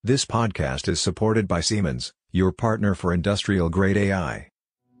This podcast is supported by Siemens, your partner for industrial-grade AI.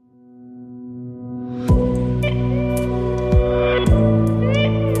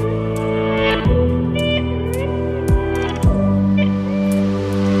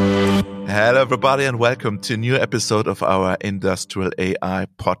 Hello, everybody, and welcome to a new episode of our Industrial AI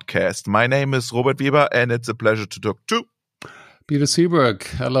podcast. My name is Robert Weber, and it's a pleasure to talk to Peter Seberg.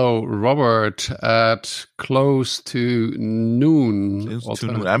 Hello, Robert, at close to noon.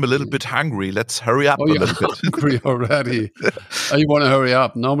 I'm a little bit hungry. Let's hurry up a little bit. Hungry already. You want to hurry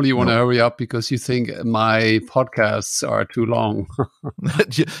up. Normally you want to hurry up because you think my podcasts are too long.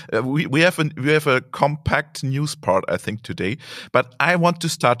 we have a compact news part, I think, today. But I want to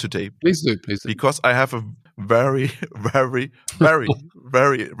start today. Please do. Because I have a very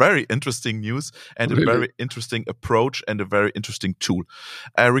interesting news and a very interesting approach and a very interesting tool.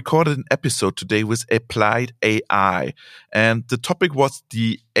 I recorded an episode today with Applied AI, and the topic was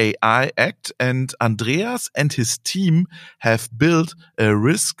the AI Act, and Andreas and his team have built a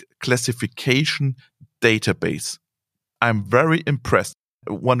risk classification database. I'm very impressed.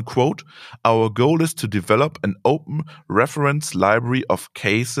 One quote, "Our goal is to develop an open reference library of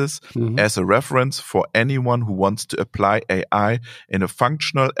cases as a reference for anyone who wants to apply AI in a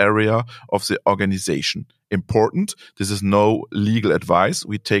functional area of the organization. Important, this is no legal advice.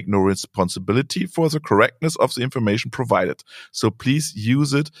 We take no responsibility for the correctness of the information provided. So please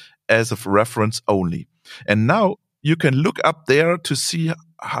use it as a reference only." And now you can look up there to see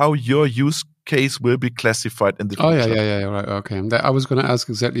how your use case will be classified in the future. Yeah, right. Okay. I was going to ask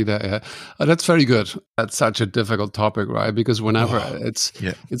exactly that. Yeah. That's very good. That's such a difficult topic, right? Because whenever it's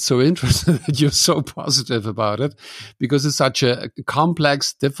so interesting that you're so positive about it, because it's such a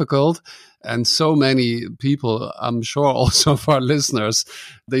complex, difficult, and so many people, I'm sure also of our listeners,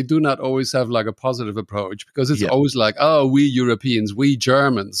 they do not always have like a positive approach, because it's always like, oh, we Europeans, we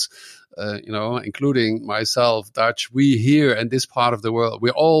Germans, including myself, Dutch, we here in this part of the world, we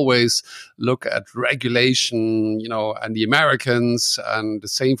always look at regulation, and the Americans, and the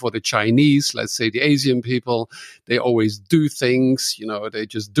same for the Chinese, let's say the Asian people, they always do things, they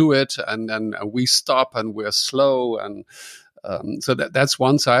just do it, and then we stop and we're slow. And so that's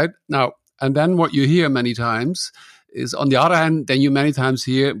one side. Now, and then what you hear many times is, on the other hand, then you many times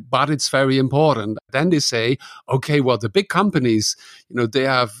hear, but it's very important. Then they say, okay, well, the big companies, they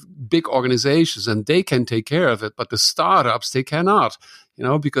have big organizations and they can take care of it, but the startups, they cannot,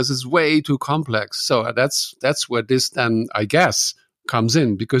 because it's way too complex. So that's where this then, I guess, comes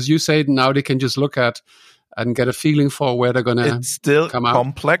in, because you say now they can just look at and get a feeling for where they're going to come out. It's still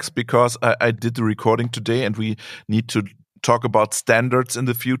complex, because I did the recording today, and we need to talk about standards in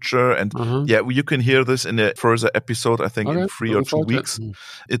the future. And you can hear this in a further episode, I think, in 3 or 2 weeks.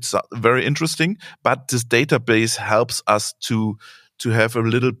 It's very interesting, but this database helps us to have a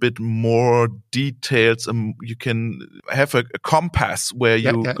little bit more details, and you can have a compass where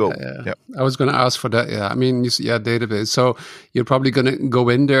you go. Yeah. I was going to ask for that. Yeah, I mean, database. So you're probably going to go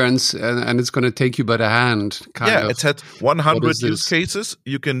in there and it's going to take you by the hand. It's had 100 use cases.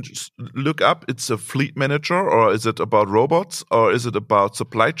 You can just look up. It's a fleet manager, or is it about robots, or is it about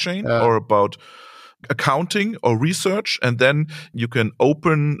supply chain, or about accounting or research? And then you can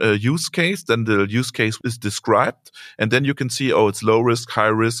open a use case, then the use case is described, and then you can see, it's low risk, high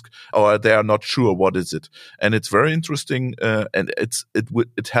risk, or they are not sure what is it. And it's very interesting, and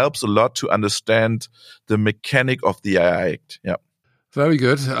it helps a lot to understand the mechanic of the AI Act. Yeah. Very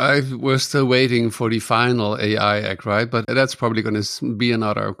good. We're still waiting for the final AI Act, right? But that's probably going to be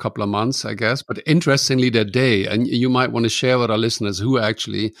another couple of months, I guess. But interestingly, that day, and you might want to share with our listeners who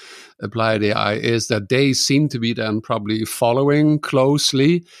actually Applied AI is, that they seem to be then probably following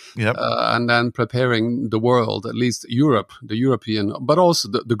closely and then preparing the world, at least Europe, the European, but also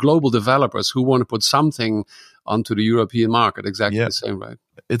the global developers who want to put something onto the European market. Exactly the same, right?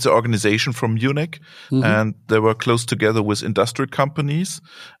 It's an organization from Munich, and they work close together with industrial companies,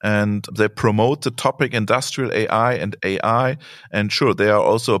 and they promote the topic industrial AI and AI. And sure, they are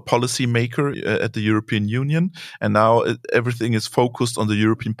also a policy maker at the European Union. And now everything is focused on the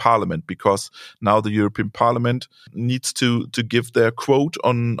European Parliament, because now the European Parliament needs to give their quote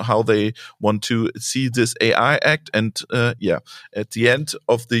on how they want to see this AI Act. And at the end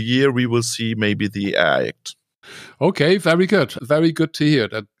of the year, we will see maybe the AI Act. Okay, very good. Very good to hear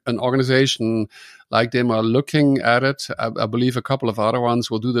that an organization like them are looking at it. I believe a couple of other ones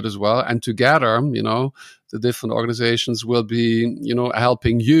will do that as well. And together, the different organizations will be,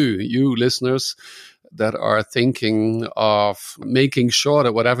 helping you listeners that are thinking of making sure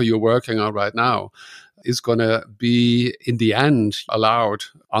that whatever you're working on right now, is going to be, in the end, allowed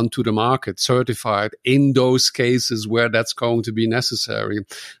onto the market, certified in those cases where that's going to be necessary.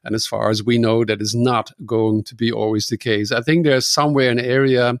 And as far as we know, that is not going to be always the case. I think there's somewhere an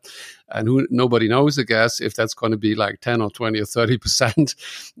area, and nobody knows, I guess, if that's going to be like 10 or 20 or 30%,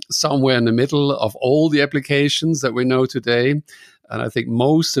 somewhere in the middle of all the applications that we know today. And I think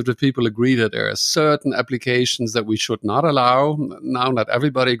most of the people agree that there are certain applications that we should not allow. Now, not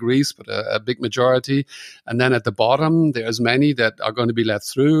everybody agrees, but a big majority. And then at the bottom, there's many that are going to be let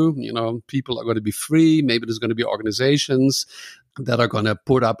through. People are going to be free. Maybe there's going to be organizations that are going to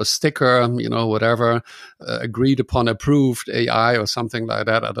put up a sticker, whatever, agreed upon approved AI or something like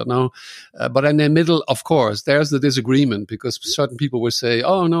that. I don't know. But in the middle, of course, there's the disagreement, because certain people will say,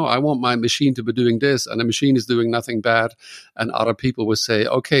 oh, no, I want my machine to be doing this, and the machine is doing nothing bad. And other people will say,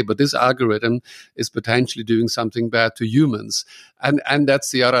 okay, but this algorithm is potentially doing something bad to humans. And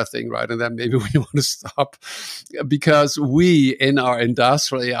that's the other thing, right? And then maybe we want to stop, because we, in our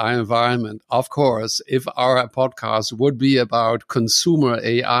industrial AI environment, of course, if our podcast would be about consumer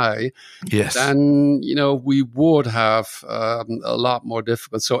AI, yes, then we would have a lot more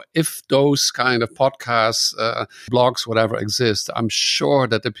difficult. So if those kind of podcasts, blogs, whatever exist, I'm sure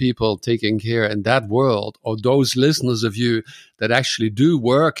that the people taking care in that world, or those listeners of you that actually do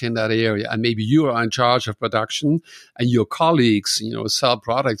work in that area, and maybe you are in charge of production, and your colleagues, sell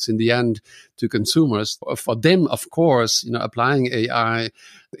products in the end to consumers. For them, of course, applying AI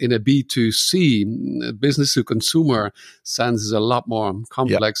in a B2C, business to consumer sense, is a lot more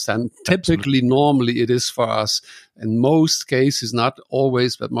complex than typically normally it is for us. In most cases, not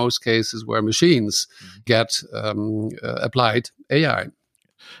always, but most cases where machines get applied AI.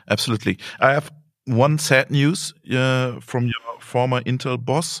 Absolutely. I have one sad news from your former Intel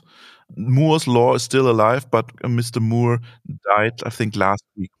boss. Moore's law is still alive, but Mr. Moore died, I think, last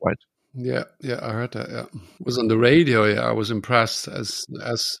week, right? Yeah, I heard that. Yeah, it was on the radio. Yeah, I was impressed as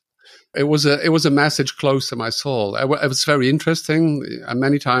it was a message close to my soul. It was very interesting. And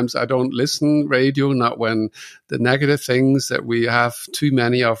many times I don't listen radio, not when the negative things that we have too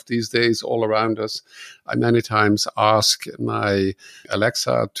many of these days all around us. I many times ask my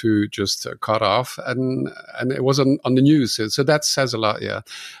Alexa to just cut off, and it was on the news. So that says a lot. Yeah,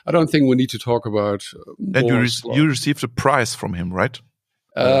 I don't think we need to talk about. And you received a prize from him, right?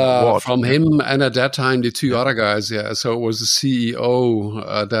 From him, and at that time the two other guys, so it was the CEO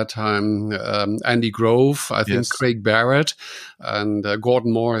at that time, Andy Grove, I think, Craig Barrett, and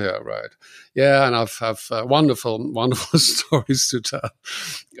Gordon Moore, right? Yeah, and I've wonderful stories to tell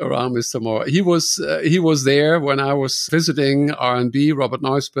around Mr. Moore. He was there when I was visiting R&B, Robert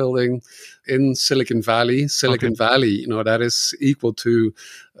Noyce building in Silicon Valley. Valley, that is equal to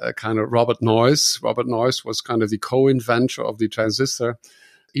kind of Robert Noyce. Robert Noyce was kind of the co-inventor of the transistor.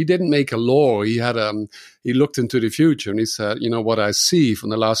 He didn't make a law. He looked into the future, and he said, what I see from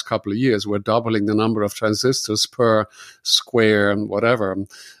the last couple of years, we're doubling the number of transistors per square, whatever,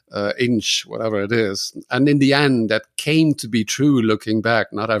 inch, whatever it is. And in the end, that came to be true looking back,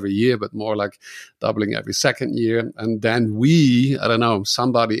 not every year, but more like doubling every second year. And then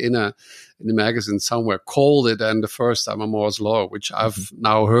somebody in the magazine somewhere called it then the first time a Moore's Law, which I've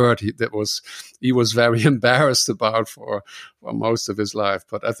now heard he was very embarrassed about for most of his life.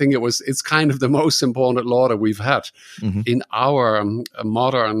 But I think it's kind of the most important law that we've had in our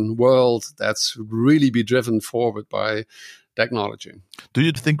modern world that's really be driven forward by technology. Do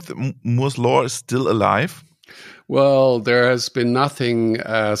you think that Moore's Law is still alive? Well, there has been nothing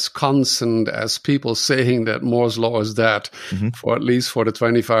as constant as people saying that Moore's Law is dead for at least for the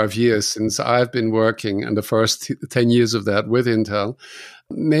 25 years since I've been working, and the first 10 years of that with Intel.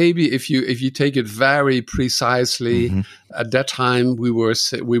 Maybe if you take it very precisely, at that time we were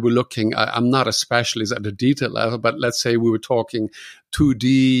looking. I'm not a specialist at the detail level, but let's say we were talking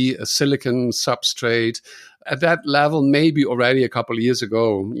 2D, a silicon substrate. At that level, maybe already a couple of years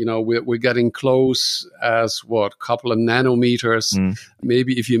ago, we're getting close as a couple of nanometers.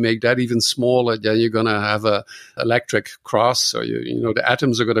 Maybe if you make that even smaller, then you're going to have a electric cross. So the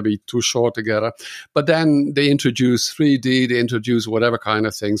atoms are going to be too short together. But then they introduce 3D, they introduce whatever kind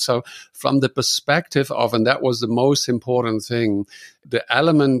of thing. So from the perspective of, and that was the most important thing, the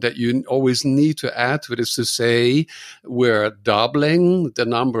element that you always need to add to it is to say we're doubling the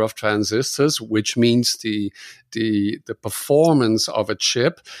number of transistors, which means the performance of a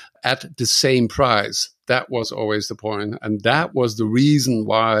chip at the same price. That was always the point. And that was the reason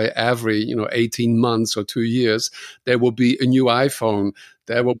why every, 18 months or 2 years, there will be a new iPhone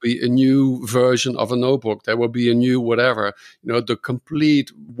there will be a new version of a notebook. There will be a new whatever. The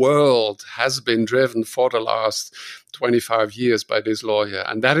complete world has been driven for the last 25 years by this law here.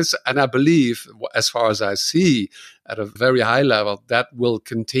 And I believe, as far as I see at a very high level, that will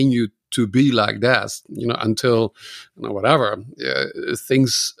continue to be like that, until, whatever,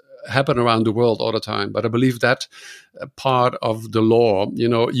 things happen around the world all the time. But I believe that part of the law,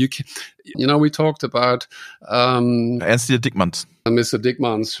 we talked about Ernst Dickmanns. Mr.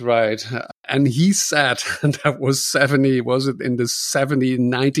 Dickmanns, right. And he said, and that was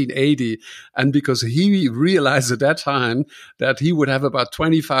 1980. And because he realized at that time that he would have about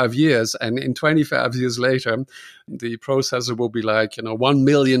 25 years, and in 25 years later, the processor will be 1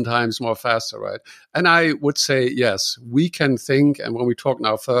 million times more faster, right? And I would say, yes, we can think, and when we talk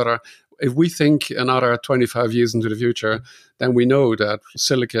now further, if we think another 25 years into the future, then we know that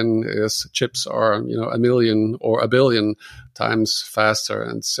chips are, 1 million or 1 billion times faster.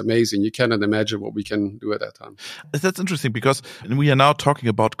 And it's amazing. You cannot imagine what we can do at that time. That's interesting because we are now talking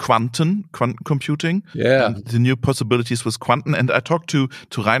about quantum computing. Yeah. And the new possibilities with quantum. And I talked to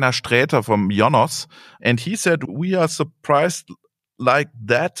Rainer Sträter from Jonas, and he said, we are surprised like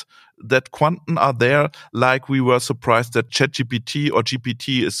that quantum are there, like we were surprised that ChatGPT or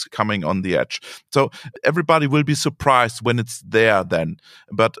GPT is coming on the edge. So everybody will be surprised when it's there then.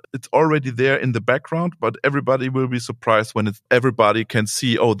 But it's already there in the background, but everybody will be surprised when everybody can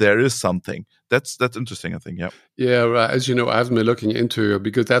see, oh, there is something. That's interesting, I think, yeah. Yeah, right. As you know, I've been looking into it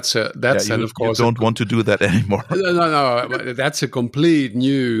because that's and of course you don't want to do that anymore. No. That's a complete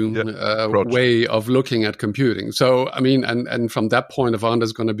new way of looking at computing. So, I mean, and from that point on,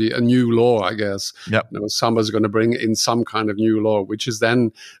 there's going to be a new law, I guess. Yeah. Somebody's going to bring in some kind of new law, which is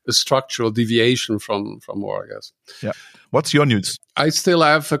then a structural deviation from more, I guess. Yeah. What's your news? I still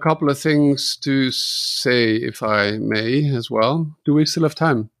have a couple of things to say, if I may, as well. Do we still have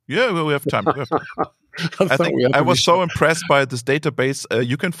time? Yeah, we have time. I was so impressed by this database.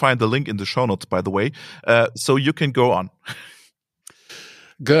 You can find the link in the show notes, by the way. So you can go on.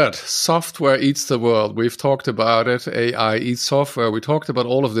 Good. Software eats the world. We've talked about it. AI eats software. We talked about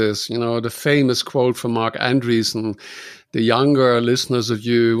all of this. The famous quote from Mark Andreessen. The younger listeners of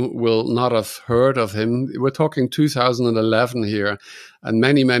you will not have heard of him. We're talking 2011 here, and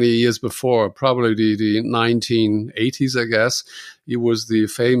many, many years before, probably the 1980s, I guess. He was the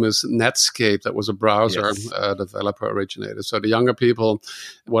famous Netscape, that was a browser developer originator. So the younger people,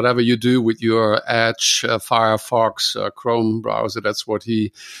 whatever you do with your Edge, Firefox, Chrome browser, that's what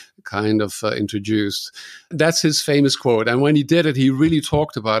he kind of introduced. That's his famous quote. And when he did it, he really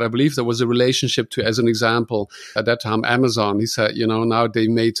talked about, I believe there was a relationship to, as an example, at that time, Amazon. He said, now they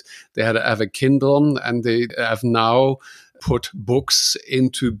had to have a Kindle, and they have now put books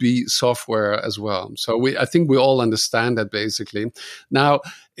into be software as well. So I think we all understand that basically. Now,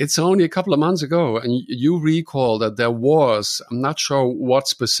 it's only a couple of months ago, and you recall that there was, I'm not sure what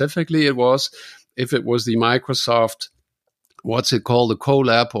specifically it was, if it was the Microsoft, what's it called, the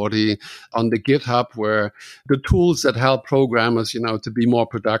Colab, or on the GitHub, where the tools that help programmers, to be more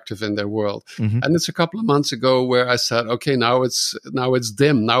productive in their world. Mm-hmm. And it's a couple of months ago where I said, okay, now it's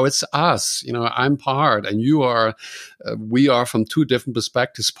them, now it's us. I'm part, and you are. We are from two different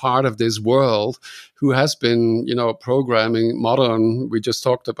perspectives, part of this world who has been, programming modern. We just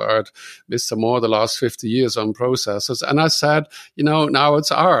talked about Mr. Moore the last 50 years on processors. And I said, now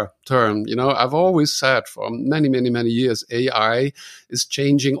it's our turn. I've always said for many, many, many years, AI is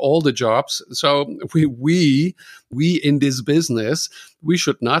changing all the jobs. So we in this business, we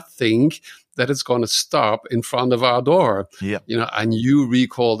should not think that it's going to stop in front of our door. Yeah. And you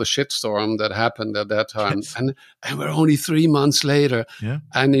recall the shitstorm that happened at that time. Yes. And we're only 3 months later. Yeah.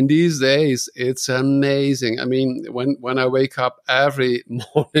 And in these days, it's amazing. I mean, when I wake up every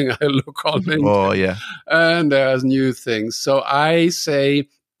morning, I look on LinkedIn. Oh, yeah. And there's new things. So I say,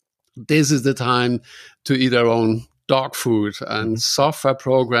 this is the time to eat our own dog food, and software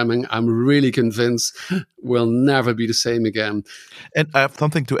programming, I'm really convinced, will never be the same again. And I have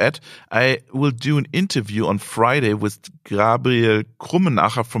something to add. I will do an interview on Friday with Gabriel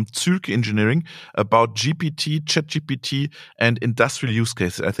Krummenacher from Zülke Engineering about GPT, ChatGPT, and industrial use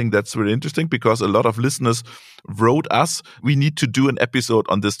cases. I think that's really interesting because a lot of listeners wrote us, we need to do an episode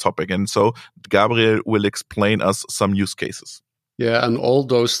on this topic. And so Gabriel will explain us some use cases. Yeah, and all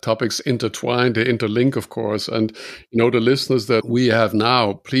those topics intertwine, they interlink, of course. And, the listeners that we have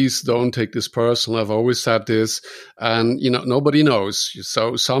now, please don't take this personal. I've always said this. And, nobody knows.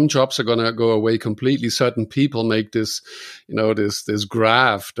 So some jobs are going to go away completely. Certain people make this, this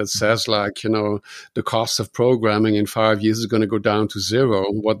graph that says the cost of programming in 5 years is going to go down to zero.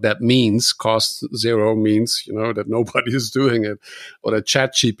 What that means, cost zero means, that nobody is doing it. Or that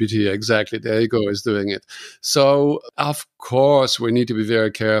ChatGPT, exactly, there you go, is doing it. So, of course, we need to be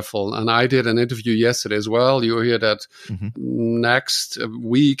very careful. And I did an interview yesterday as well. You'll hear that next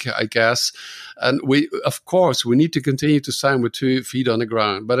week, I guess. And we need to continue to stand with 2 feet on the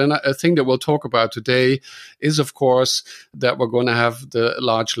ground. But a thing that we'll talk about today is, of course, that we're going to have the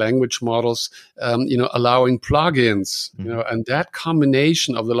large language models, allowing plugins, and that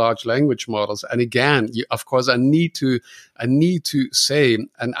combination of the large language models. And again, of course, I need to say,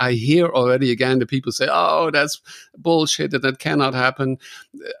 and I hear already again the people say, "Oh, that's bullshit, that cannot happen."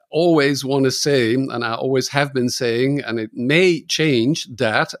 Always want to say, and I always have been saying, and it may change,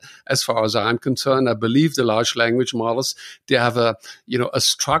 that as far as I'm concerned, I believe the large language models, they have a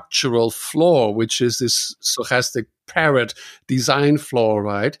structural flaw, which is this stochastic parrot design flaw,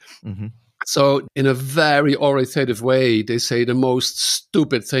 right? Mm-hmm. So in a very authoritative way, they say the most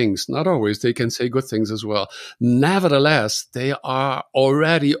stupid things. Not always. They can say good things as well. Nevertheless, they are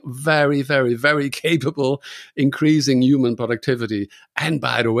already very, very, very capable increasing human productivity. And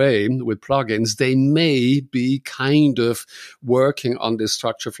by the way, with plugins, they may be kind of working on this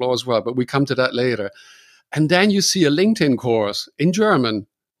structure flaw as well. But we come to that later. And then you see a LinkedIn course in German.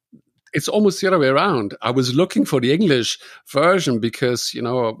 It's almost the other way around. I was looking for the English version because,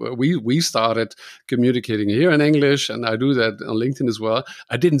 we started communicating here in English, and I do that on LinkedIn as well.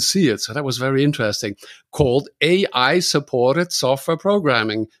 I didn't see it, so that was very interesting. Called AI-supported software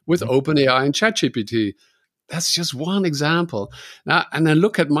programming with OpenAI and ChatGPT. That's just one example. Now, and then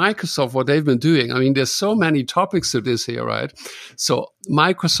look at Microsoft, what they've been doing. I mean, there's so many topics to this here, right? So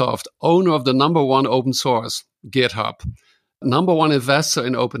Microsoft, owner of the number one open source, GitHub, number one investor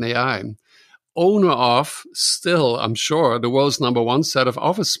in OpenAI, owner of, still, I'm sure, the world's number one set of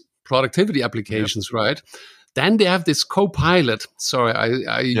office productivity applications, right? Then they have this Copilot. Sorry,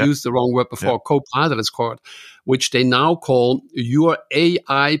 I used the wrong word before. Copilot is called, which they now call your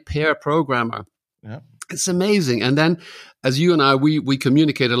AI pair programmer. Yeah. It's amazing. And then, as you and I, we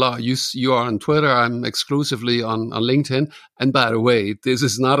communicate a lot. You are on Twitter. I'm exclusively on LinkedIn. And by the way, this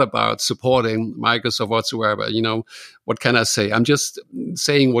is not about supporting Microsoft whatsoever. What can I say? I'm just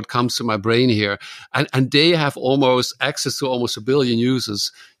saying what comes to my brain here. And they have access to almost 1 billion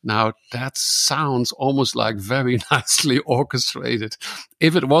users. Now, that sounds almost like very nicely orchestrated.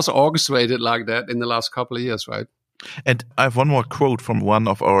 If it was orchestrated like that in the last couple of years, right? And I have one more quote from one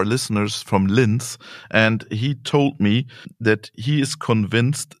of our listeners from Linz, and he told me that he is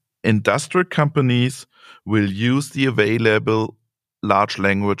convinced industrial companies will use the available large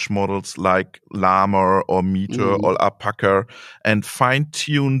language models like Llama or Meter or Alpaca and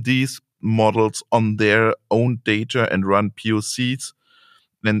fine-tune these models on their own data and run POCs.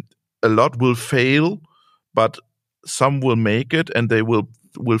 And a lot will fail, but some will make it, and they will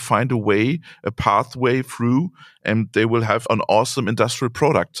find a pathway through, and they will have an awesome industrial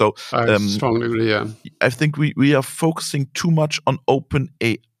product. So I strongly agree, yeah. I think we are focusing too much on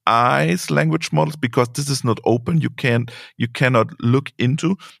OpenAI's language models because this is not open. You cannot look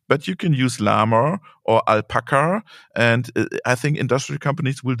into, but you can use Llama or Alpaca, and I think industrial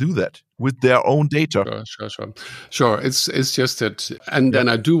companies will do that with their own data. Sure. It's just that, and then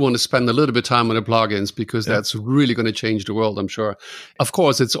I do want to spend a little bit of time on the plugins because that's really going to change the world, I'm sure. Of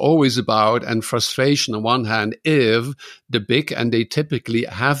course, it's always about, and frustration on one hand, if the big, and they typically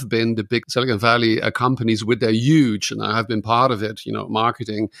have been the big Silicon Valley companies with their huge, and I have been part of it,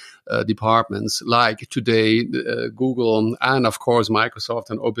 marketing departments like today, Google, and of course, Microsoft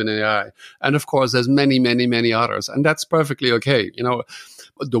and OpenAI. And of course, there's many, many, many others. And that's perfectly okay.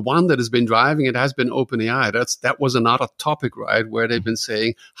 The one that has been driving it has been OpenAI. That was another topic, right? Where they've been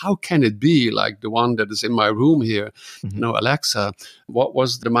saying, how can it be like the one that is in my room here? Alexa, what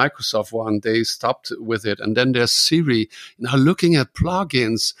was the Microsoft one? They stopped with it. And then there's Siri. Now looking at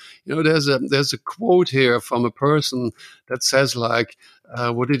plugins, there's a quote here from a person that says like,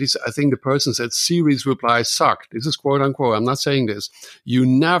 what did he say? I think the person said Siri's reply sucked. This is quote unquote. I'm not saying this. You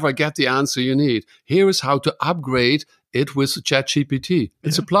never get the answer you need. Here is how to upgrade it with ChatGPT.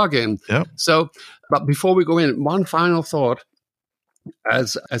 It's a plugin. Yeah. So, but before we go in, one final thought.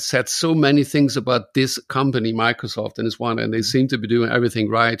 as I said, so many things about this company, Microsoft, and it's one, and they seem to be doing everything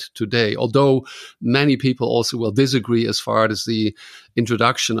right today. Although many people also will disagree as far as the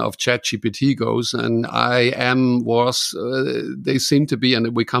introduction of ChatGPT goes, and they seem to be,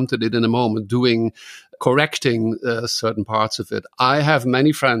 and we come to it in a moment, correcting certain parts of it. I have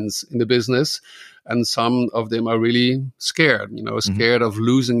many friends in the business, and some of them are really scared, scared of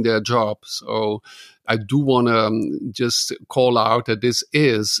losing their job. So I do want to just call out that this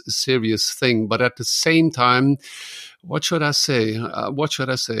is a serious thing. But at the same time, what should I say?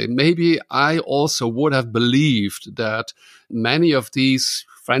 Maybe I also would have believed that many of these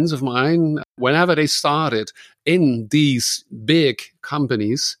friends of mine, whenever they started in these big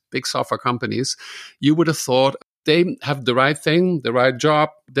companies, big software companies, you would have thought they have the right thing, the right job,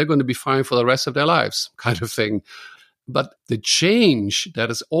 they're going to be fine for the rest of their lives, kind of thing. But the change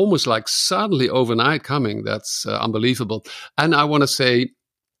that is almost like suddenly overnight coming, that's unbelievable. And I want to say,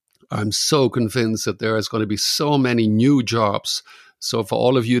 I'm so convinced that there is going to be so many new jobs. So for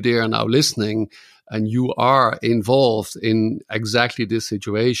all of you there now listening, and you are involved in exactly this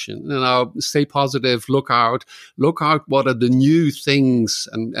situation, now stay positive, look out what are the new things,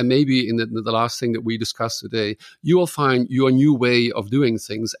 and maybe in the last thing that we discussed today, you will find your new way of doing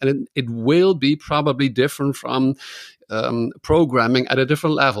things, and it will be probably different from programming at a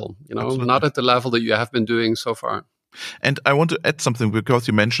different level, Absolutely. Not at the level that you have been doing so far. And I want to add something, because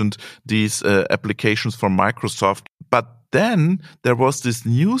you mentioned these applications from Microsoft, but then there was this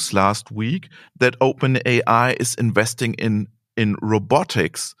news last week that OpenAI is investing in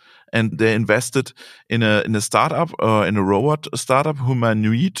robotics, and they invested in a startup, in a robot startup,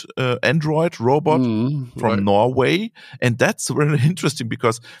 humanoid android robot from Norway. And that's really interesting,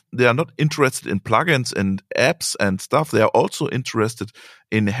 because they are not interested in plugins and apps and stuff. They are also interested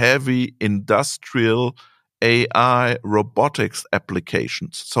in heavy industrial AI robotics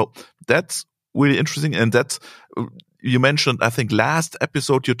applications. So that's really interesting. And that's, you mentioned, I think last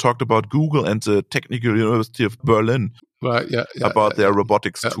episode you talked about Google and the Technical University of Berlin, right? Yeah, about their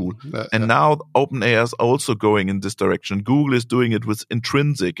robotics tool. And now OpenAI is also going in this direction. Google is doing it with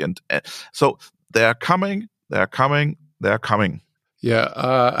Intrinsic, and so they are coming. Yeah,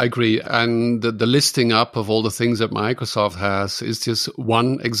 I agree. And the listing up of all the things that Microsoft has is just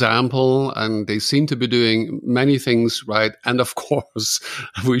one example. And they seem to be doing many things right. And of course,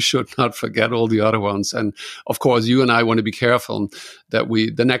 we should not forget all the other ones. And of course, you and I want to be careful that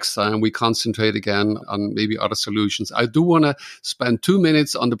the next time we concentrate again on maybe other solutions. I do want to spend 2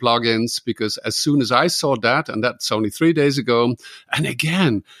 minutes on the plugins, because as soon as I saw that, and that's only 3 days ago, and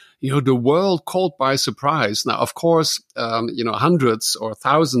again, the world caught by surprise. Now, of course, hundreds or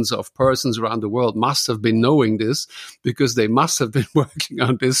thousands of persons around the world must have been knowing this, because they must have been working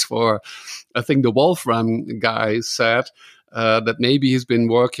on this for, I think the Wolfram guy said, that maybe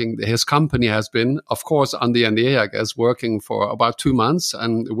his company has been, of course, on the NDA, I guess, working for about 2 months,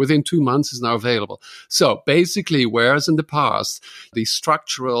 and within 2 months is now available. So basically, whereas in the past, the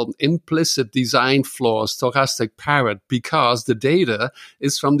structural implicit design flaws, stochastic parrot, because the data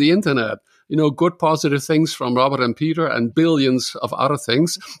is from the internet, good positive things from Robert and Peter and billions of other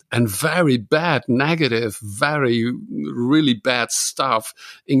things, and very bad, negative, very, really bad stuff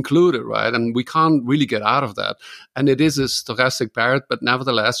included, right? And we can't really get out of that. And it is a stochastic parrot, but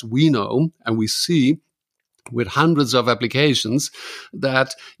nevertheless, we know and we see with hundreds of applications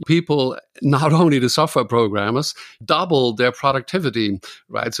that people, not only the software programmers, double their productivity,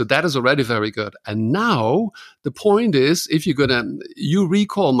 right? So that is already very good. And now the point is, if you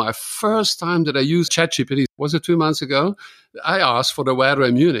recall my first time that I used ChatGPT, was it 2 months ago? I asked for the weather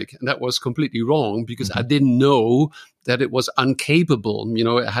in Munich, and that was completely wrong, because I didn't know that it was incapable.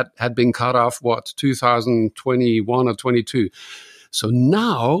 It had been cut off, 2021 or 22. So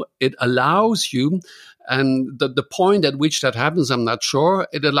now it allows you, and the point at which that happens, I'm not sure,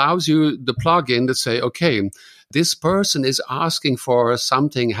 it allows you the plugin to say, okay, this person is asking for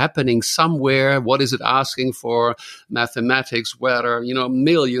something happening somewhere. What is it asking for? Mathematics, weather,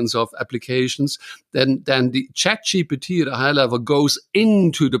 millions of applications. Then the ChatGPT at a high level goes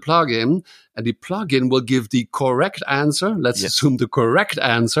into the plugin, and the plugin will give the correct answer. Let's assume the correct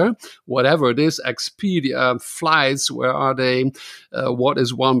answer, whatever it is. Expedia, flights, where are they? What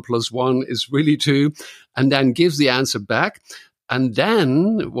is 1 + 1 is really 2, and then gives the answer back. And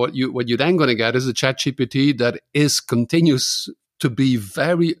then what you're then going to get is a ChatGPT that continues to be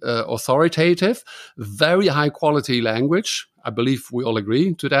very authoritative, very high quality language. I believe we all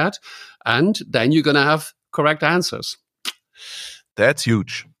agree to that. And then you're going to have correct answers. That's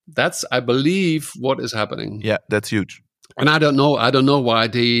huge. That's, I believe, what is happening. Yeah, that's huge. And I don't know why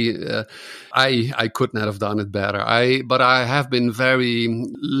they. I could not have done it better. But I have been very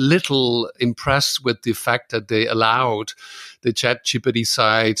little impressed with the fact that they allowed the ChatGPT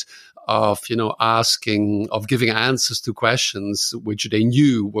side of giving answers to questions which they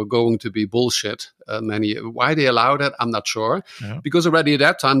knew were going to be bullshit. Why they allowed it, I'm not sure, because already at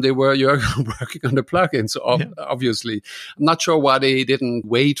that time you're working on the plugin. So obviously, I'm not sure why they didn't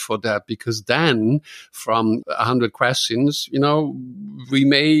wait for that, because then from 100 questions, we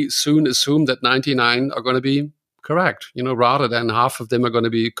may soon assume that 99 are going to be correct, rather than half of them are going to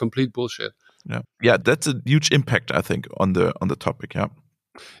be complete bullshit. Yeah, that's a huge impact, I think, on the topic. Yeah.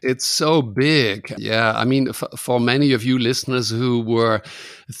 It's so big. Yeah. I mean, for many of you listeners who were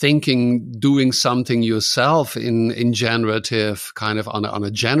thinking doing something yourself in generative, kind of on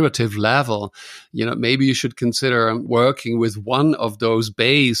a generative level, maybe you should consider working with one of those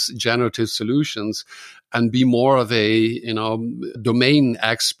base generative solutions and be more of a, domain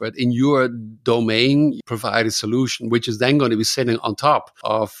expert in your domain, provide a solution, which is then going to be sitting on top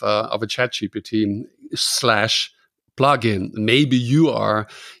of a ChatGPT / plugin. Maybe you are,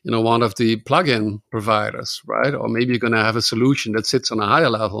 one of the plugin providers, right? Or maybe you're going to have a solution that sits on a higher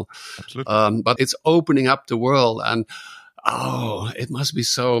level. Absolutely. But it's opening up the world, and it must be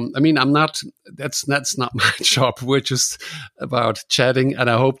so. I mean, that's not my job. We're just about chatting, and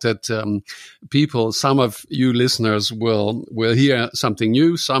I hope that some of you listeners will hear something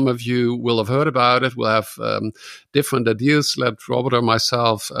new. Some of you will have heard about it. Will have different ideas. Let Robert or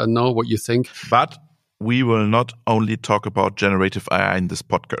myself know what you think. But we will not only talk about generative AI in this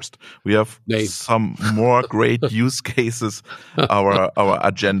podcast. We have some more great use cases, our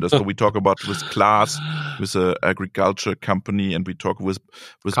agenda. So we talk about with Class, with an agriculture company, and we talk with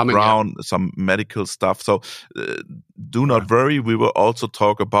Brown, some medical stuff. So do not worry. We will also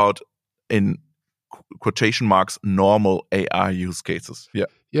talk about, in quotation marks, normal AI use cases. Yeah.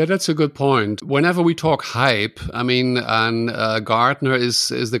 Yeah, that's a good point. Whenever we talk hype, I mean, and Gartner is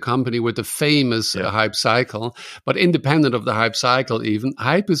the company with the famous hype cycle. But independent of the hype cycle, even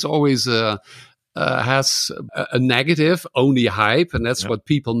hype is always has a negative, only hype, and that's what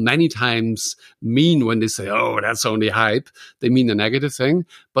people many times mean when they say, "Oh, that's only hype." They mean a negative thing,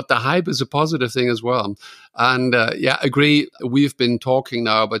 but the hype is a positive thing as well. And agree. We've been talking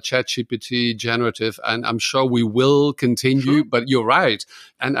now about ChatGPT, generative, and I'm sure we will continue. Sure. But you're right,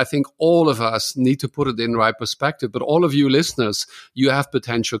 and I think all of us need to put it in the right perspective. But all of you listeners, you have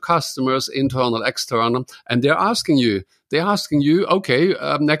potential customers, internal, external, and they're asking you, okay,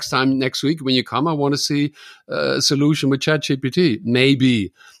 next week when you come, I want to see a solution with ChatGPT,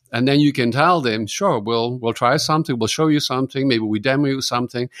 maybe. And then you can tell them, sure, we'll try something, we'll show you something, maybe we demo you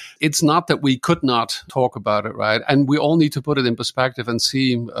something. It's not that we could not talk about it, right? And we all need to put it in perspective and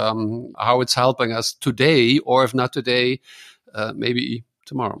see how it's helping us today, or if not today, maybe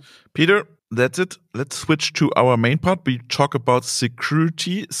tomorrow. Peter, that's it. Let's switch to our main part. We talk about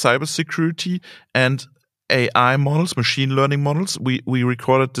security, cybersecurity, and AI models, machine learning models. We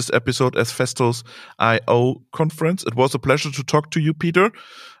recorded this episode as Festo's I.O. conference. It was a pleasure to talk to you, Peter.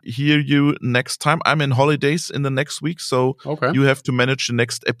 Hear you next time. I'm in holidays in the next week, so you have to manage the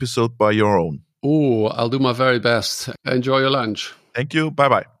next episode by your own. Oh, I'll do my very best. Enjoy your lunch. Thank you.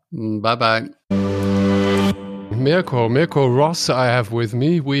 Bye-bye. Bye-bye. Mirko Ross I have with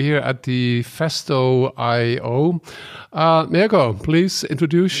me. We're here at the Festo I.O. Mirko, please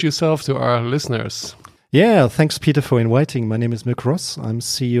introduce yourself to our listeners. Yeah, thanks, Peter, for inviting. My name is Mirko Ross. I'm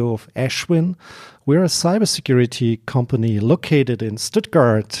CEO of Ashwin. We're a cybersecurity company located in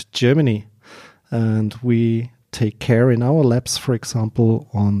Stuttgart, Germany. And we take care in our labs, for example,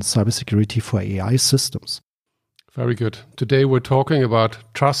 on cybersecurity for AI systems. Very good. Today we're talking about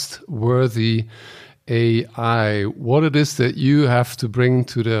trustworthy AI. What it is that you have to bring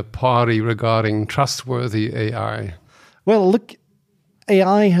to the party regarding trustworthy AI? Well, look,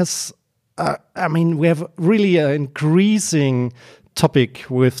 AI has... we have really an increasing topic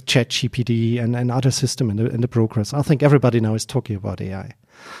with ChatGPT and other systems in the progress. I think everybody now is talking about AI.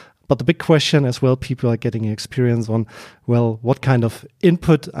 But the big question as well, people are getting experience on, well, what kind of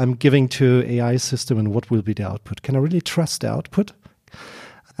input I'm giving to AI system and what will be the output? Can I really trust the output?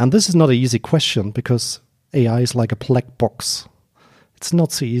 And this is not an easy question because AI is like a black box. It's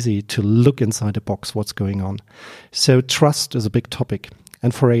not so easy to look inside the box what's going on. So trust is a big topic.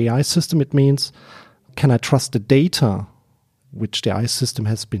 And for AI system, it means, can I trust the data which the AI system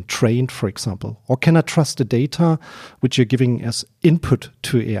has been trained, for example? Or can I trust the data which you're giving as input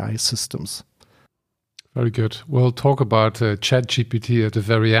to AI systems? Very good. We'll talk about ChatGPT at the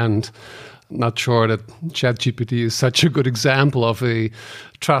very end. not sure that ChatGPT is such a good example of a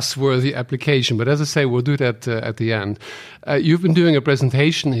trustworthy application. But as I say, we'll do that at the end. You've been doing a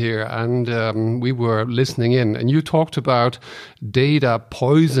presentation here, and we were listening in, and you talked about data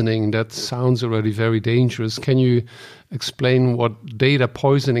poisoning. That sounds already very dangerous. Can you explain what data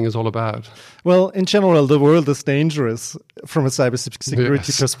poisoning is all about? Well, in general, the world is dangerous from a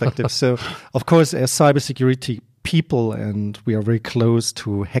cybersecurity perspective. So, of course, as cybersecurity people, and we are very close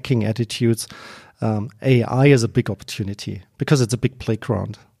to hacking attitudes, AI is a big opportunity because it's a big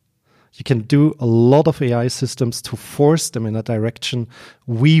playground. You can do a lot of AI systems to force them in a direction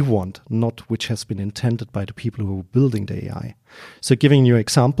we want, not which has been intended by the people who are building the AI. So giving you an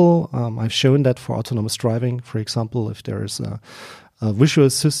example, I've shown that for autonomous driving, for example, if there is a visual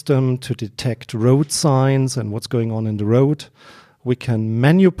system to detect road signs and what's going on in the road, we can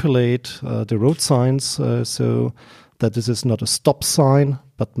manipulate the road signs so that this is not a stop sign,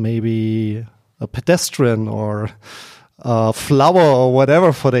 but maybe a pedestrian or a flower or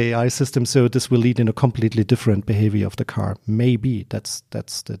whatever for the AI system. So this will lead in a completely different behavior of the car. Maybe that's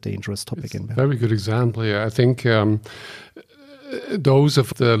the dangerous topic in there. Very good example here. I think those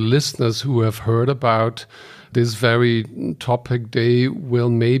of the listeners who have heard about this very topic, they will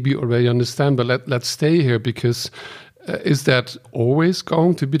maybe already understand. But let's stay here, because is that always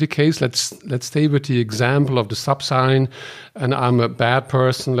going to be the case? Let's stay with the example of the stop sign, and I'm a bad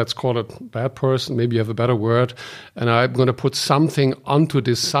person, let's call it bad person, maybe you have a better word, and I'm going to put something onto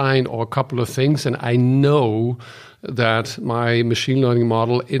this sign or a couple of things, and I know that my machine learning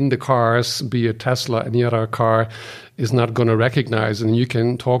model in the cars, be it Tesla, any other car, is not going to recognize, and you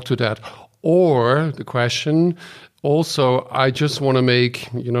can talk to that. Or the question, also, I just want to make,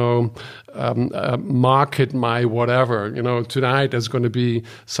 market my whatever. Tonight there's going to be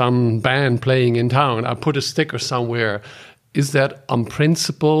some band playing in town. I put a sticker somewhere. Is that on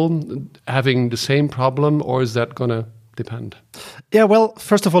principle having the same problem, or is that going to depend? Yeah, well,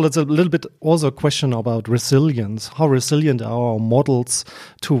 first of all, it's a little bit also a question about resilience. How resilient are our models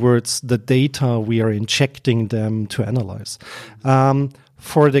towards the data we are injecting them to analyze?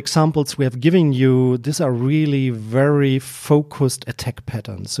 For the examples we have given you, these are really very focused attack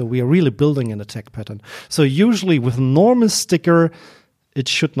patterns. So we are really building an attack pattern. So usually with normal sticker, it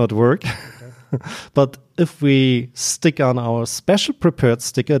should not work. But if we stick on our special prepared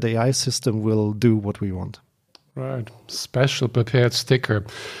sticker, the AI system will do what we want. Right. Special prepared sticker.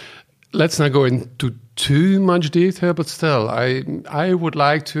 Let's not go into too much detail, but still, I would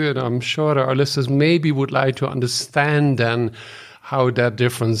like to, and I'm sure that our listeners maybe would like to understand then how that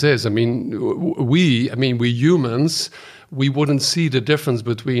difference is. I mean, we humans, we wouldn't see the difference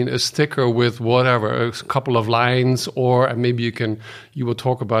between a sticker with whatever, a couple of lines, or maybe you will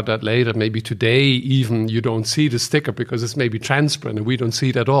talk about that later. Maybe today even you don't see the sticker because it's maybe transparent and we don't see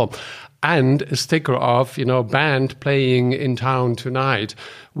it at all. And a sticker of, band playing in town tonight.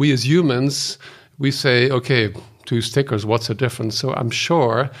 We as humans, we say, okay, 2 stickers, what's the difference? So I'm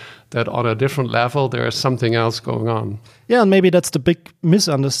sure that on a different level, there is something else going on. Yeah, and maybe that's the big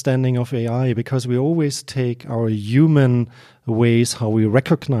misunderstanding of AI, because we always take our human ways, how we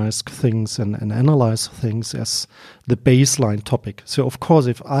recognize things and analyze things, as the baseline topic. So, of course,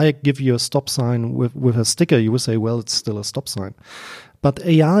 if I give you a stop sign with a sticker, you would say, well, it's still a stop sign. But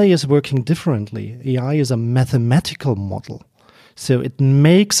AI is working differently. AI is a mathematical model. So it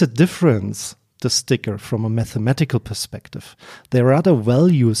makes a difference, the sticker, from a mathematical perspective. There are other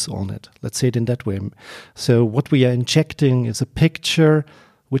values on it, let's say it in that way. So what we are injecting is a picture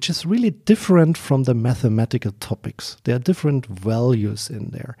which is really different from the mathematical topics. There are different values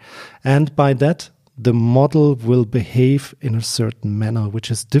in there. And by that, the model will behave in a certain manner, which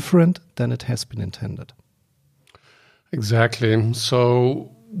is different than it has been intended. Exactly.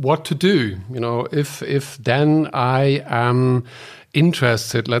 So what to do? If then I am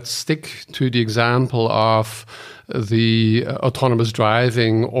interested, let's stick to the example of the autonomous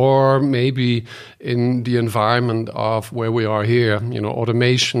driving, or maybe in the environment of where we are here,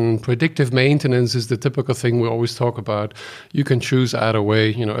 automation, predictive maintenance is the typical thing we always talk about. You can choose either way,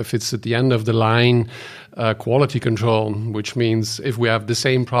 if it's at the end of the line, quality control, which means if we have the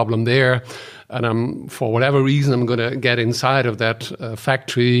same problem there, and for whatever reason, I'm going to get inside of that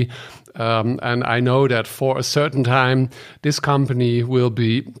factory, and I know that for a certain time, this company will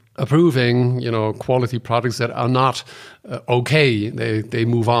be approving, quality products that are not okay. They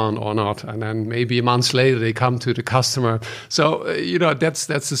move on or not, and then maybe a month later they come to the customer. So that's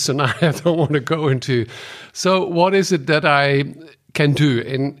a scenario I don't want to go into. So what is it that I can do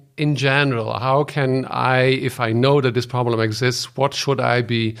in general? How can I, if I know that this problem exists, what should I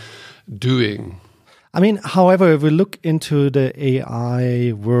be doing? I mean, however, if we look into the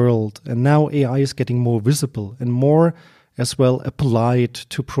AI world, and now AI is getting more visible and more as well applied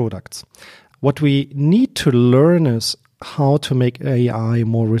to products, what we need to learn is how to make AI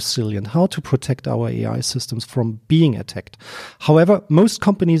more resilient, how to protect our AI systems from being attacked. However, most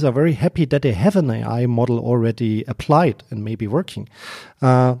companies are very happy that they have an AI model already applied and maybe working.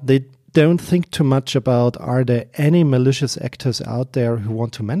 They don't think too much about, are there any malicious actors out there who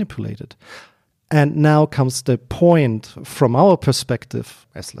want to manipulate it? And now comes the point from our perspective,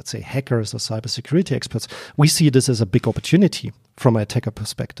 as let's say hackers or cybersecurity experts, we see this as a big opportunity from an attacker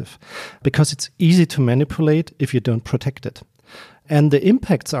perspective, because it's easy to manipulate if you don't protect it. And the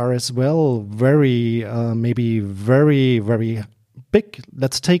impacts are as well maybe very, very big.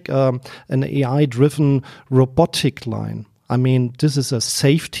 Let's take an AI-driven robotic line. I mean, this is a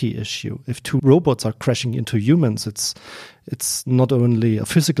safety issue. If two robots are crashing into humans, it's not only a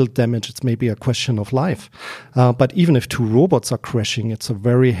physical damage, it's maybe a question of life. But even if two robots are crashing, it's a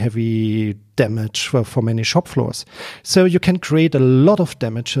very heavy damage for many shop floors. So you can create a lot of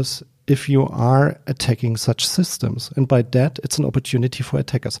damages if you are attacking such systems. And by that, it's an opportunity for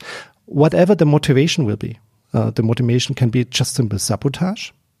attackers. Whatever the motivation will be, the motivation can be just simple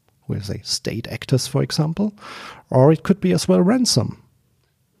sabotage, with say state actors, for example, or it could be as well ransom.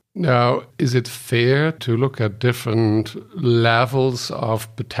 Now, is it fair to look at different levels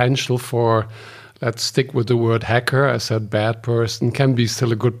of potential for, let's stick with the word hacker? I said bad person, can be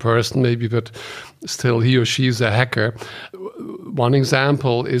still a good person maybe, but still he or she is a hacker. One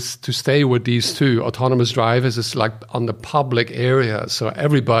example is to stay with these two. Autonomous drivers is like on the public area, so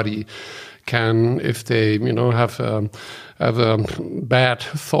everybody can, if they have a bad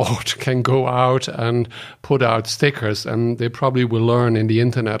thought, can go out and put out stickers, and they probably will learn in the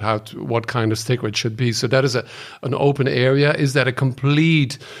internet what kind of sticker it should be. So that is an open area. Is that a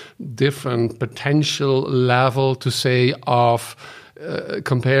complete different potential level to say of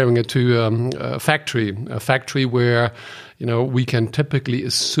comparing it to a factory where we can typically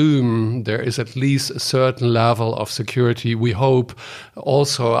assume there is at least a certain level of security. We hope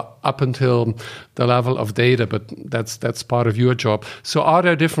also up until the level of data, but that's part of your job. So are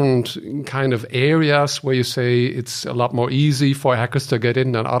there different kind of areas where you say it's a lot more easy for hackers to get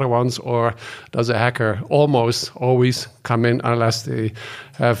in than other ones, or does a hacker almost always come in unless they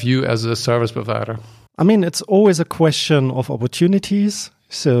have you as a service provider? I mean, it's always a question of opportunities.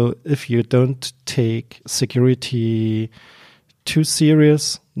 So if you don't take security too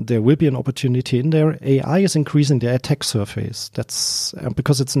serious, there will be an opportunity in there. AI is increasing the attack surface. That's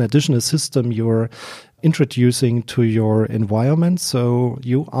because it's an additional system you're introducing to your environment. So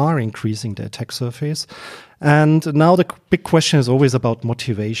you are increasing the attack surface. And now the big question is always about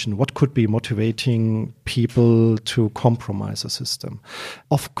motivation. What could be motivating people to compromise a system?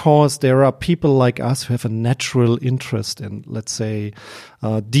 Of course, there are people like us who have a natural interest in, let's say,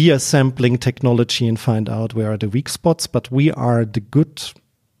 de-assembling technology and find out where are the weak spots. But we are the good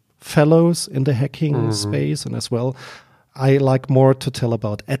fellows in the hacking space, and as well, I like more to tell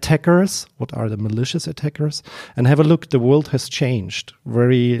about attackers. What are the malicious attackers? And have a look. The world has changed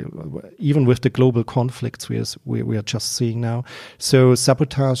even with the global conflicts we are just seeing now. So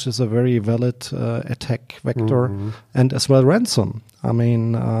sabotage is a very valid attack vector, and as well ransom. I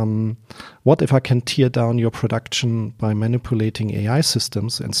mean, what if I can tear down your production by manipulating AI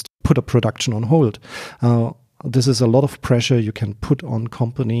systems and put a production on hold? This is a lot of pressure you can put on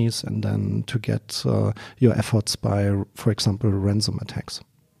companies and then to get your efforts by, for example, ransom attacks.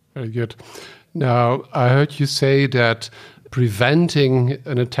 Very good. Now, I heard you say that preventing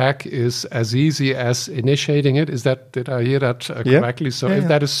an attack is as easy as initiating it. Did I hear that correctly? So if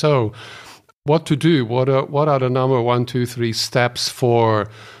that is so, what to do? What are the number 1, 2, 3 steps for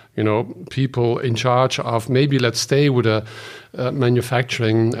people in charge of, maybe let's stay with a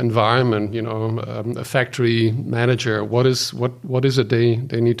manufacturing environment, a factory manager. What is it they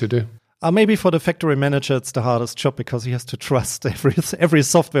need to do? Maybe for the factory manager, it's the hardest job because he has to trust every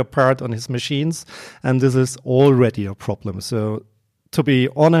software part on his machines. And this is already a problem. So to be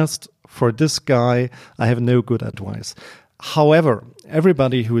honest, for this guy, I have no good advice. However,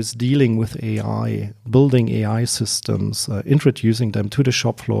 everybody who is dealing with AI, building AI systems, introducing them to the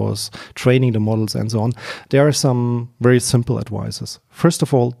shop floors, training the models and so on, there are some very simple advices. First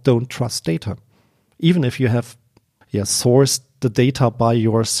of all, don't trust data. Even if you have sourced the data by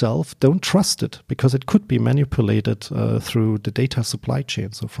yourself, don't trust it because it could be manipulated through the data supply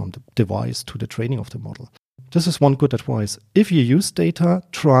chain, so from the device to the training of the model. This is one good advice. If you use data,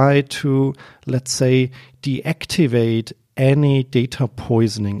 try to, let's say, deactivate any data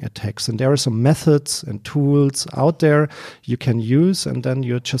poisoning attacks. And there are some methods and tools out there you can use, and then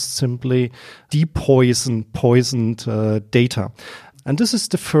you just simply poisoned data. And this is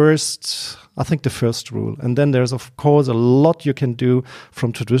the first rule. And then there's, of course, a lot you can do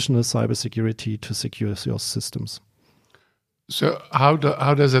from traditional cybersecurity to secure your systems. So how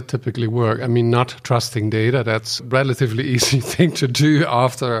does it typically work? I mean, not trusting data, that's a relatively easy thing to do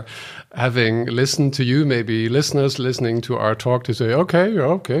after having listened to you, maybe listeners listening to our talk to say, okay,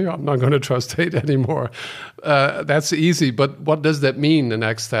 I'm not going to trust data anymore. That's easy. But what does that mean, the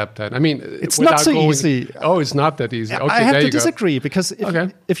next step then? I mean, it's not so easy. Oh, it's not that easy. Okay, I have to disagree because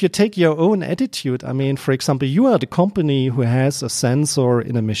if you take your own attitude, I mean, for example, you are the company who has a sensor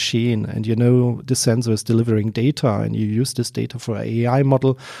in a machine and you know the sensor is delivering data and you use this data for an AI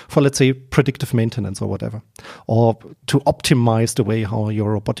model for, let's say, predictive maintenance or whatever, or to optimize the way how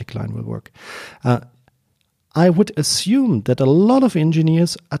your robotic line will work. I would assume that a lot of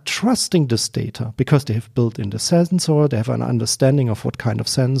engineers are trusting this data because they have built in the sensor, they have an understanding of what kind of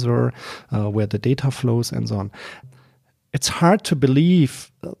sensor, where the data flows and so on. It's hard to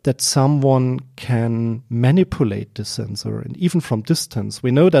believe that someone can manipulate the sensor, and even from distance.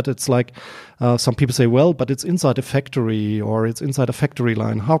 We know that it's like, some people say, well, but it's inside a factory or it's inside a factory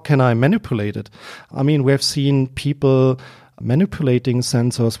line. How can I manipulate it? I mean, we have seen people manipulating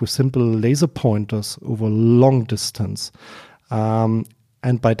sensors with simple laser pointers over long distance. And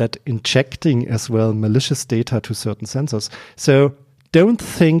by that injecting as well malicious data to certain sensors. So don't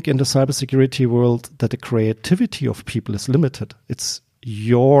think in the cybersecurity world that the creativity of people is limited. It's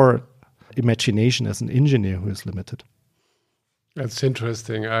your imagination as an engineer who is limited. That's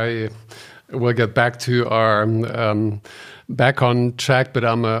interesting. I will get back to our back on track, but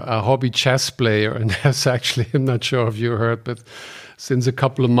I'm a hobby chess player, and that's actually, I'm not sure if you heard, but since a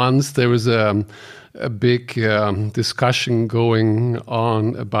couple of months there was a big discussion going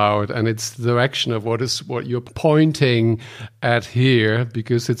on about, and it's the direction of what you're pointing at here,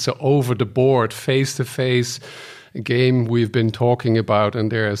 because it's an over the board, face-to-face game we've been talking about,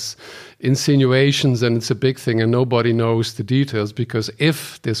 and there's insinuations, and it's a big thing, and nobody knows the details, because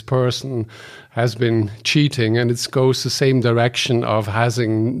if this person has been cheating and it goes the same direction of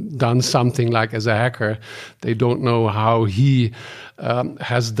having done something like as a hacker, they don't know how he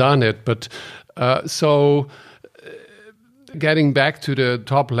has done it. But so getting back to the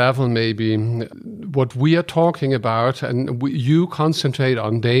top level, maybe what we are talking about, and you concentrate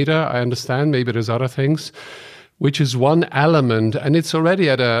on data, I understand, maybe there's other things, which is one element, and it's already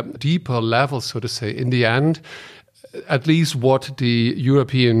at a deeper level, so to say. In the end, at least what the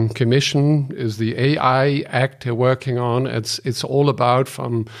European Commission is the AI Act they're working on. It's all about,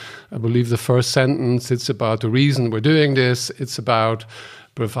 from, I believe, the first sentence, it's about the reason we're doing this. It's about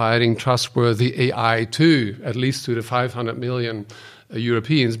providing trustworthy AI to, at least to the 500 million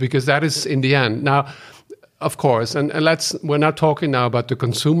Europeans, because that is in the end. Now, of course, and we're not talking now about the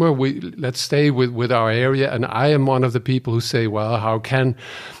consumer. Let's stay with our area. And I am one of the people who say, well, how can,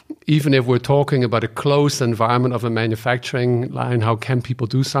 even if we're talking about a closed environment of a manufacturing line, how can people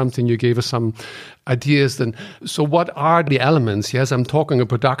do something? You gave us some ideas. Then, so what are the elements? Yes, I'm talking a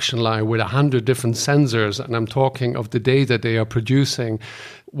production line with 100 different sensors, and I'm talking of the data they are producing.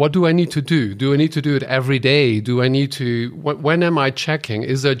 What do I need to do? Do I need to do it every day? Do I need to, when am I checking?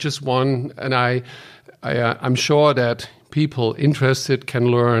 Is there just one? And I'm sure that people interested can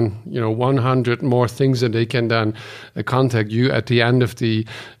learn, 100 more things, and they can then contact you at the end of the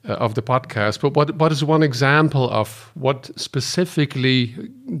podcast. But what is one example of what specifically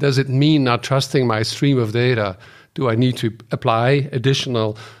does it mean not trusting my stream of data? Do I need to apply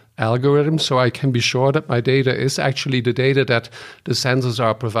additional algorithms so I can be sure that my data is actually the data that the sensors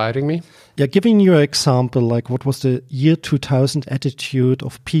are providing me? Yeah, giving you an example, like what was the year 2000 attitude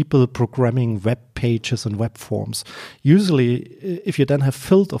of people programming web pages and web forms. Usually, if you then have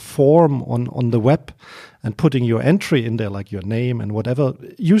filled a form on the web and putting your entry in there, like your name and whatever,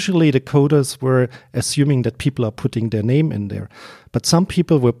 usually the coders were assuming that people are putting their name in there. But some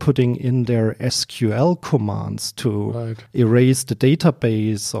people were putting in their SQL commands to erase the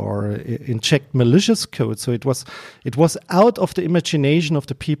database or inject malicious code. So it was out of the imagination of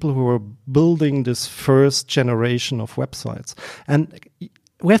the people who were building this first generation of websites. And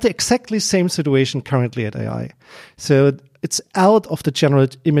we have the exactly same situation currently at AI. So it's out of the general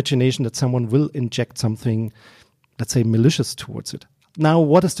imagination that someone will inject something, let's say, malicious towards it. Now,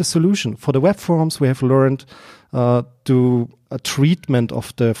 what is the solution? For the web forms, we have learned do a treatment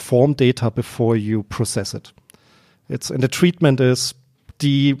of the form data before you process it. And the treatment is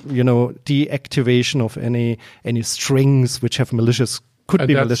deactivation of any strings which have malicious could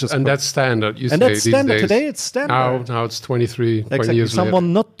be malicious. And that's standard, you say, that's standard. these days. Today it's standard. Now it's 20 exactly. years Someone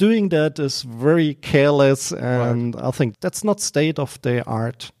later. not doing that is very careless, and I think that's not state of the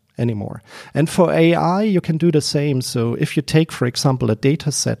art anymore. And for AI, you can do the same. So if you take, for example, a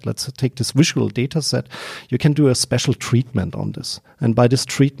data set, let's take this visual data set, you can do a special treatment on this. And by this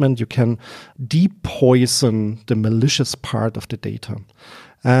treatment, you can depoison the malicious part of the data.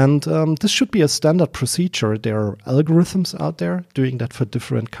 And this should be a standard procedure. There are algorithms out there doing that for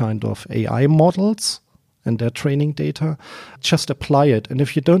different kind of AI models and their training data. Just apply it. And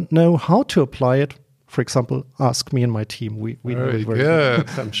if you don't know how to apply it, for example, ask me and my team. We very good.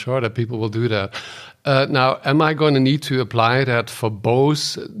 I'm sure that people will do that. Now, am I going to need to apply that for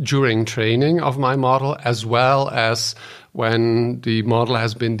both during training of my model as well as when the model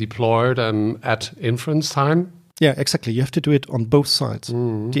has been deployed at inference time? Yeah, exactly. You have to do it on both sides.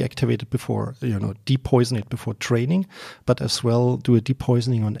 Deactivate it before, depoison it before training, but as well do a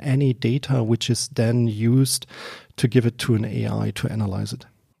depoisoning on any data which is then used to give it to an AI to analyze it.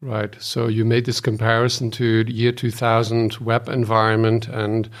 Right. So you made this comparison to the year 2000 web environment.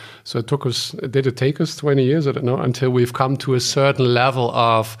 And so did it take us 20 years? I don't know, until we've come to a certain level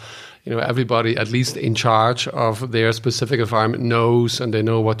of, everybody at least in charge of their specific environment knows and they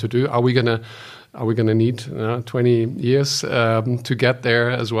know what to do. Are we going to need 20 years to get there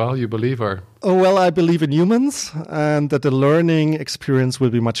as well, you believe? Or? Oh, well, I believe in humans and that the learning experience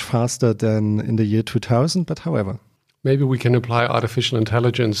will be much faster than in the year 2000. But however, maybe we can apply artificial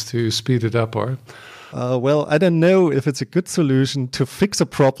intelligence to speed it up, or? Well, I don't know if it's a good solution to fix a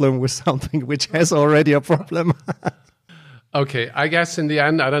problem with something which has already a problem. Okay, I guess in the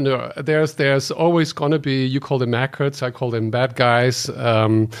end, I don't know. There's always going to be, you call them maggots, I call them bad guys.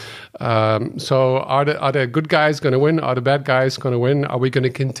 So are the good guys going to win? Are the bad guys going to win? Are we going to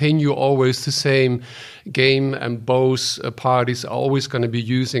continue always the same game, and both parties are always going to be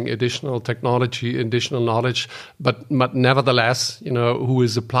using additional technology, additional knowledge, but nevertheless, who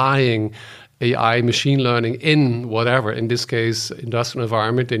is applying AI, machine learning in whatever, in this case, industrial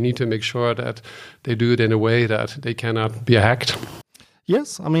environment, they need to make sure that they do it in a way that they cannot be hacked.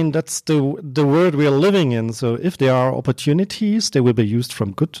 Yes, I mean, that's the world we are living in. So if there are opportunities, they will be used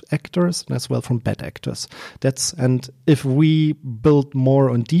from good actors and as well from bad actors. And if we build more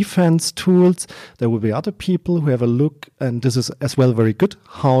on defense tools, there will be other people who have a look, and this is as well very good,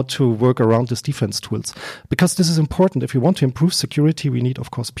 how to work around these defense tools. Because this is important. If we want to improve security, we need,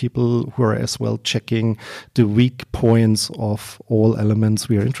 of course, people who are as well checking the weak points of all elements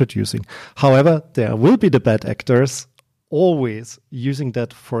we are introducing. However, there will be the bad actors always using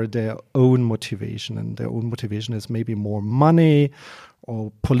that for their own motivation, and their own motivation is maybe more money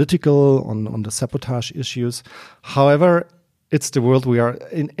or political on the sabotage issues. However, it's the world we are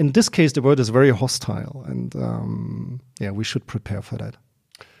in this case. The world is very hostile, and we should prepare for that.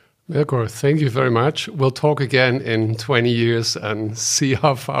 Mirko, thank you very much. We'll talk again in 20 years and see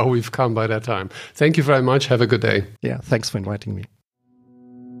how far we've come by that time. Thank you very much. Have a good day. Yeah, thanks for inviting me.